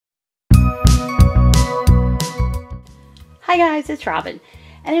Hi guys, it's Robin,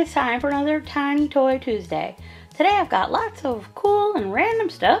 and it's time for another Tiny Toy Tuesday. Today I've got lots of cool and random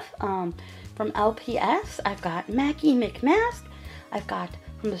stuff from LPS. I've got Mackie McMask. I've got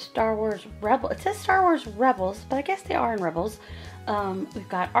from the Star Wars Rebels. It says Star Wars Rebels, but I guess they are in Rebels. We've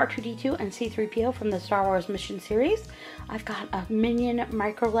got R2-D2 and C-3PO from the Star Wars Mission series. I've got a Minion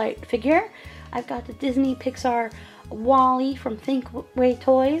Micro Lite figure. I've got the Disney Pixar Wally from Thinkway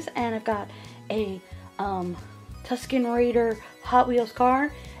Toys, and I've got a Tusken Raider Hot Wheels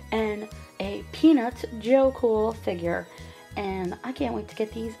car and a Peanuts Joe Cool figure. And I can't wait to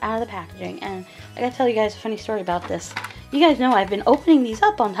get these out of the packaging. And I gotta tell you guys a funny story about this. You guys know I've been opening these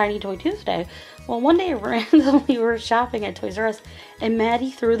up on Tiny Toy Tuesday. Well, one day randomly we were shopping at Toys R Us and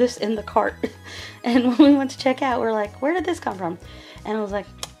Maddie threw this in the cart. And when we went to check out, we were like, where did this come from? And I was like,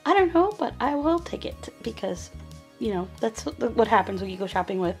 I don't know, but I will take it because, you know, that's what happens when you go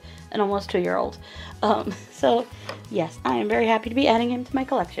shopping with an almost 2-year-old. So, yes, I am very happy to be adding him to my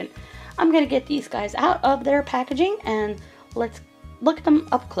collection. I'm going to get these guys out of their packaging and let's look at them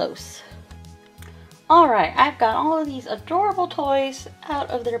up close. Alright, I've got all of these adorable toys out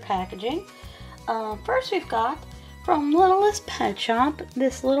of their packaging. First we've got, from Littlest Pet Shop,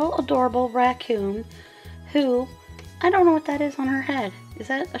 this little adorable raccoon who, I don't know what that is on her head. Is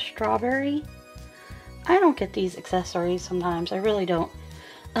that a strawberry? I don't get these accessories sometimes. I really don't.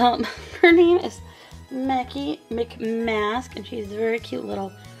 Her name is Mackie McMask, and she's a very cute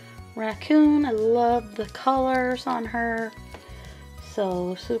little raccoon. I love the colors on her.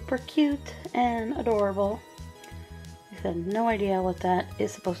 So super cute and adorable. I had no idea what that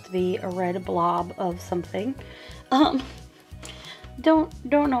is supposed to be. A red blob of something. Don't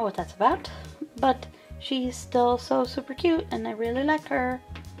know what that's about. But she's still so super cute, and I really like her.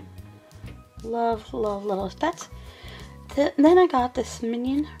 Love Littlest Pets. Then I got this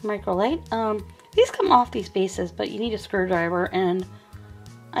Minion Micro Lite. These come off these bases, but you need a screwdriver, and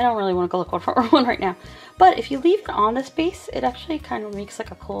I don't really want to go look for one right now. But if you leave it on this base, it actually kind of makes like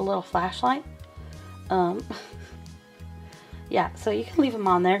a cool little flashlight. Yeah, so you can leave them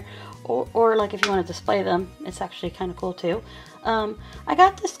on there, or like if you want to display them, it's actually kind of cool too. I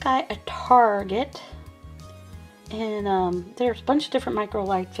got this guy at Target. And there's a bunch of different Micro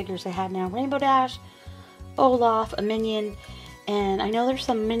Lite figures they had now. Rainbow Dash, Olaf, a Minion, and I know there's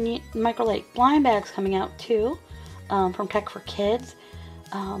some Minion Micro Lite blind bags coming out too, from Tech for Kids.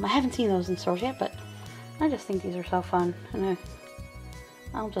 I haven't seen those in stores yet, but I just think these are so fun, and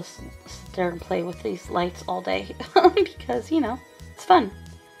I'll just sit there and play with these lights all day because, you know, it's fun.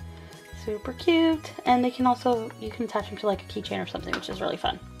 Super cute, and they can also, you can attach them to like a keychain or something, which is really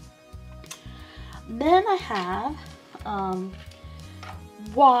fun. Then I have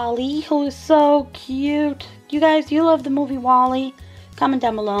Wally, who is so cute. You guys, do you love the movie Wally? Comment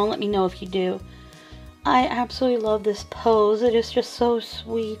down below and let me know if you do. I absolutely love this pose. It is just so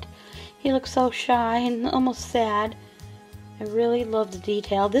sweet. He looks so shy and almost sad. I really love the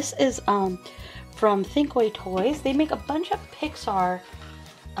detail. This is from Thinkway Toys. They make a bunch of Pixar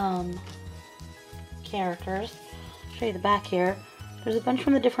characters. I'll show you the back here. There's a bunch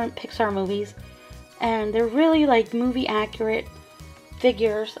from the different Pixar movies. And they're really like movie accurate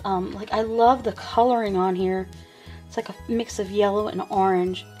figures. Like I love the coloring on here. It's like a mix of yellow and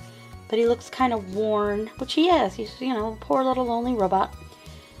orange. But he looks kind of worn, which he is. He's, you know, a poor little lonely robot.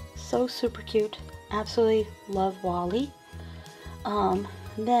 So super cute. Absolutely love Wally.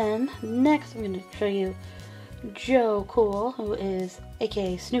 Then next I'm going to show you Joe Cool, who is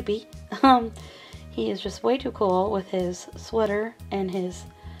aka Snoopy. He is just way too cool with his sweater and his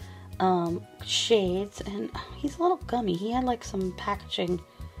shades, and he's a little gummy. He had like some packaging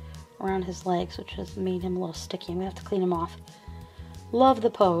around his legs, which has made him a little sticky. I'm gonna have to clean him off. Love the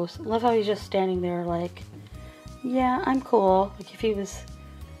pose. Love how he's just standing there like, yeah, I'm cool. Like if he was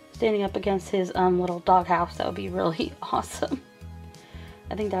standing up against his little doghouse, that would be really awesome.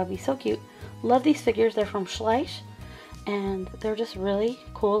 I think that would be so cute. Love these figures. They're from Schleich, and they're just really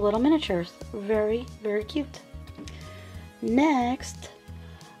cool little miniatures. Very, very cute. Next,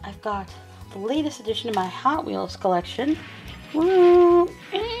 I've got the latest addition to my Hot Wheels collection.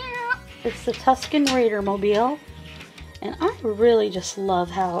 It's the Tusken Raider mobile. And I really just love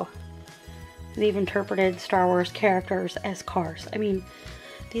how they've interpreted Star Wars characters as cars. I mean,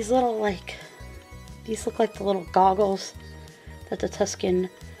 these little like, these look like the little goggles that the Tusken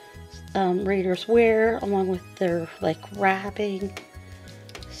Raiders wear, along with their like wrapping.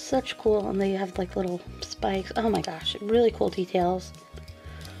 Such cool, and they have like little spikes. Oh my gosh, really cool details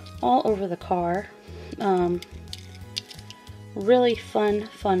all over the car. Really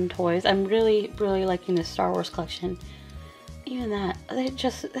fun toys. I'm really liking this Star Wars collection. Even that, it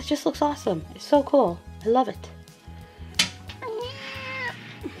just looks awesome. It's so cool. I love it.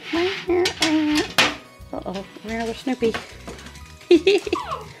 Uh-oh, another Snoopy.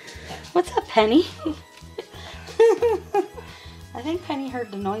 What's up, Penny? I think Penny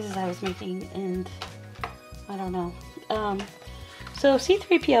heard the noises I was making, and I don't know. So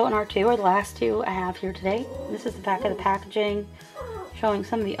C-3PO and R2 are the last two I have here today. This is the back of the packaging, showing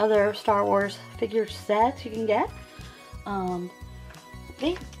some of the other Star Wars figure sets you can get.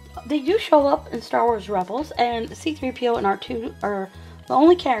 They do show up in Star Wars Rebels, and C-3PO and R2 are the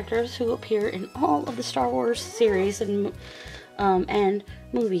only characters who appear in all of the Star Wars series and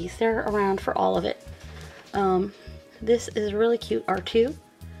movies. They're around for all of it. This is a really cute R2,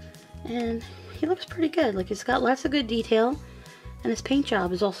 and he looks pretty good. Like, he's got lots of good detail, and his paint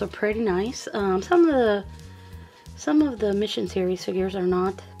job is also pretty nice. Some of the Mission series figures are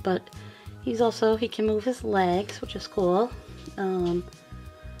not, but he can move his legs, which is cool.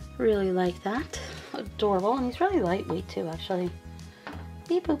 Really like that. Adorable, and he's really lightweight too, actually.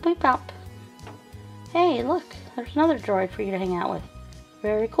 Beep boop beep bop. Hey, look, there's another droid for you to hang out with.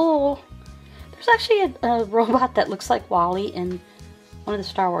 Very cool. There's actually a robot that looks like Wally in one of the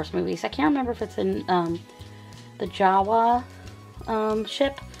Star Wars movies. I can't remember if it's in the Jawa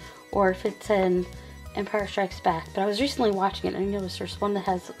ship or if it's in Empire Strikes Back. But I was recently watching it and I noticed there's one that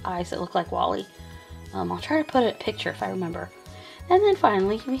has eyes that look like Wally. I'll try to put a picture if I remember. And then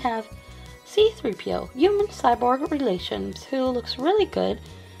finally we have C-3PO, human cyborg relations, who looks really good.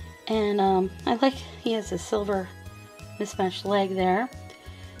 And I like he has a silver mismatched leg there.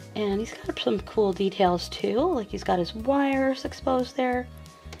 And he's got some cool details too, like he's got his wires exposed there.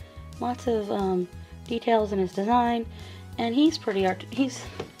 Lots of details in his design, and he's pretty he's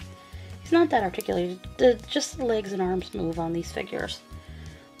not that articulated. Just the legs and arms move on these figures.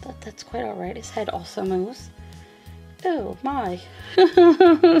 That's quite alright. His head also moves. Oh my.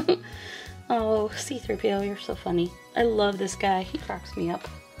 Oh, C-3PO, you're so funny. I love this guy. He cracks me up.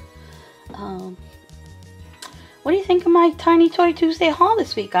 What do you think of my Tiny Toy Tuesday haul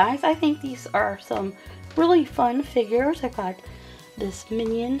this week, guys? I think these are some really fun figures. I've got this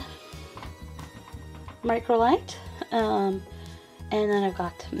Minion Micro Lite, and then I've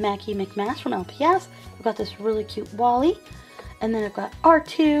got Mackie McMask from LPS. I've got this really cute Wally, and then I've got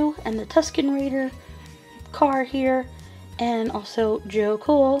R2 and the Tusken Raider car here, and also Joe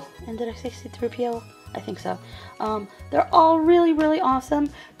Cool. And did I say C-3PO? I think so. They're all really, really awesome.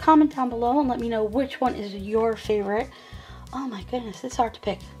 Comment down below and let me know which one is your favorite. Oh my goodness, it's hard to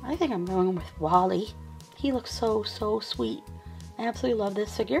pick. I think I'm going with Wally. He looks so, so sweet. I absolutely love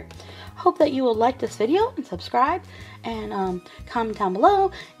this figure. Hope that you will like this video and subscribe and comment down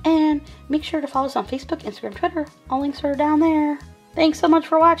below. And make sure to follow us on Facebook, Instagram, Twitter. All links are down there. Thanks so much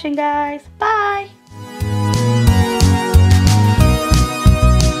for watching, guys. Bye!